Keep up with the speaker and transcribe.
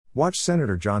Watch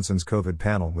Senator Johnson's COVID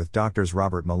panel with Drs.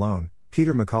 Robert Malone,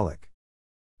 Peter McCullough.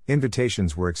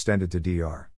 Invitations were extended to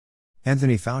Dr.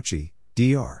 Anthony Fauci,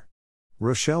 Dr.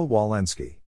 Rochelle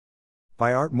Walensky.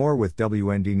 By Art Moore with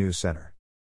WND News Center.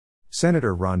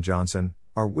 Senator Ron Johnson,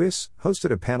 RWIS,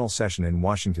 hosted a panel session in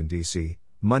Washington, D.C.,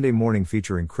 Monday morning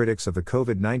featuring critics of the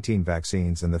COVID-19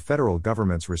 vaccines and the federal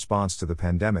government's response to the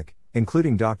pandemic,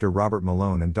 including Dr. Robert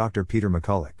Malone and Dr. Peter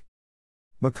McCullough.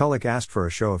 McCullough asked for a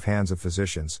show of hands of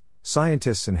physicians,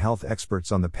 scientists and health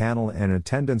experts on the panel and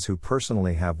attendants who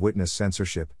personally have witnessed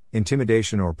censorship,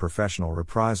 intimidation or professional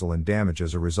reprisal and damage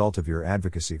as a result of your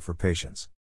advocacy for patients.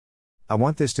 I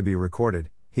want this to be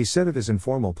recorded, he said at his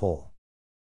informal poll.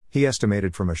 He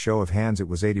estimated from a show of hands it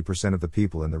was 80% of the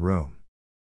people in the room.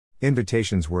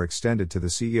 Invitations were extended to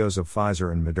the CEOs of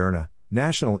Pfizer and Moderna,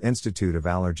 National Institute of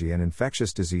Allergy and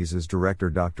Infectious Diseases Director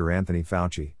Dr. Anthony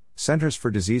Fauci, Centers for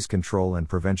Disease Control and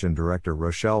Prevention Director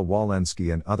Rochelle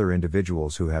Walensky and other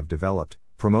individuals who have developed,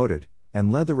 promoted,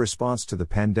 and led the response to the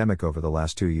pandemic over the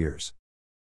last 2 years.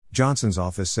 Johnson's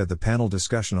office said the panel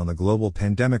discussion on the global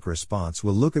pandemic response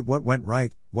will look at what went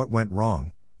right, what went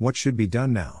wrong, what should be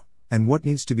done now, and what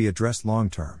needs to be addressed long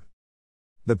term.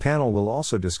 The panel will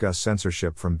also discuss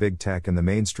censorship from big tech and the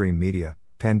mainstream media,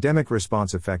 pandemic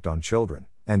response effect on children,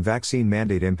 and vaccine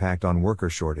mandate impact on worker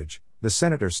shortage, the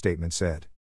senator's statement said.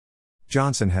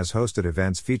 Johnson has hosted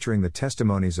events featuring the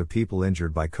testimonies of people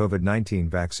injured by COVID-19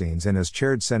 vaccines and has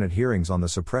chaired Senate hearings on the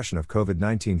suppression of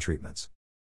COVID-19 treatments.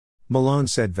 Malone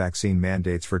said vaccine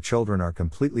mandates for children are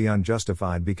completely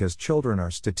unjustified because children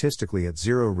are statistically at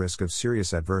zero risk of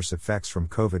serious adverse effects from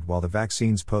COVID while the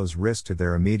vaccines pose risk to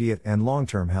their immediate and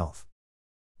long-term health.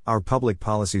 Our public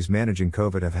policies managing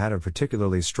COVID have had a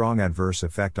particularly strong adverse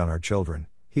effect on our children,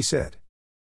 he said.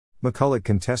 McCullough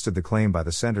contested the claim by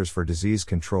the Centers for Disease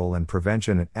Control and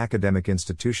Prevention and academic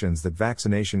institutions that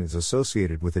vaccination is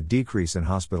associated with a decrease in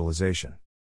hospitalization.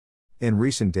 In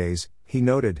recent days, he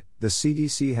noted, the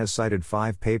CDC has cited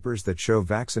 5 papers that show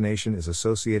vaccination is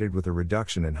associated with a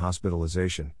reduction in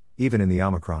hospitalization, even in the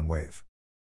Omicron wave.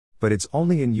 But it's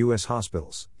only in U.S.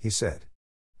 hospitals, he said.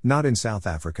 Not in South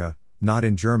Africa, not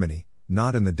in Germany,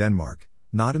 not in the Denmark,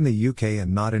 not in the UK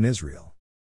and not in Israel.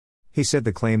 He said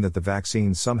the claim that the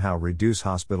vaccines somehow reduce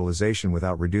hospitalization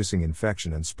without reducing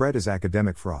infection and spread is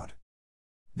academic fraud.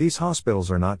 These hospitals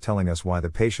are not telling us why the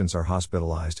patients are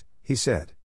hospitalized, he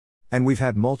said. And we've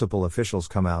had multiple officials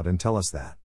come out and tell us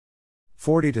that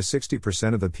 40 to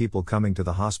 60% of the people coming to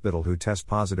the hospital who test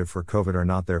positive for COVID are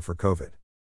not there for COVID.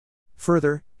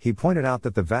 Further, he pointed out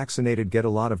that the vaccinated get a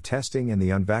lot of testing and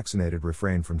the unvaccinated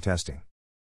refrain from testing.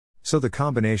 So the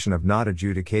combination of not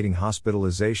adjudicating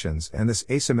hospitalizations and this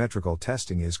asymmetrical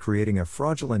testing is creating a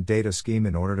fraudulent data scheme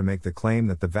in order to make the claim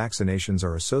that the vaccinations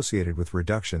are associated with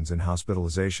reductions in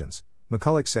hospitalizations,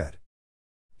 McCullough said.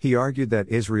 He argued that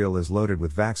Israel is loaded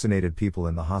with vaccinated people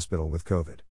in the hospital with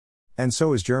COVID. And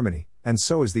so is Germany, and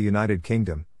so is the United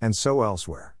Kingdom, and so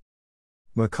elsewhere.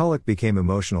 McCullough became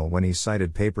emotional when he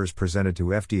cited papers presented to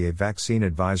FDA vaccine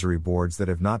advisory boards that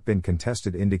have not been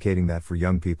contested indicating that for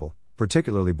young people,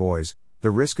 particularly boys, the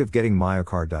risk of getting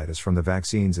myocarditis from the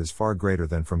vaccines is far greater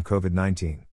than from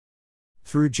COVID-19.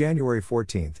 Through January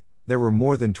 14, there were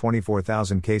more than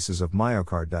 24,000 cases of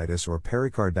myocarditis or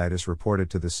pericarditis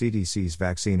reported to the CDC's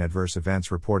Vaccine Adverse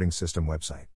Events Reporting System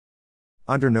website.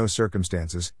 Under no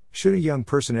circumstances should a young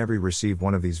person ever receive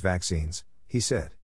one of these vaccines, he said.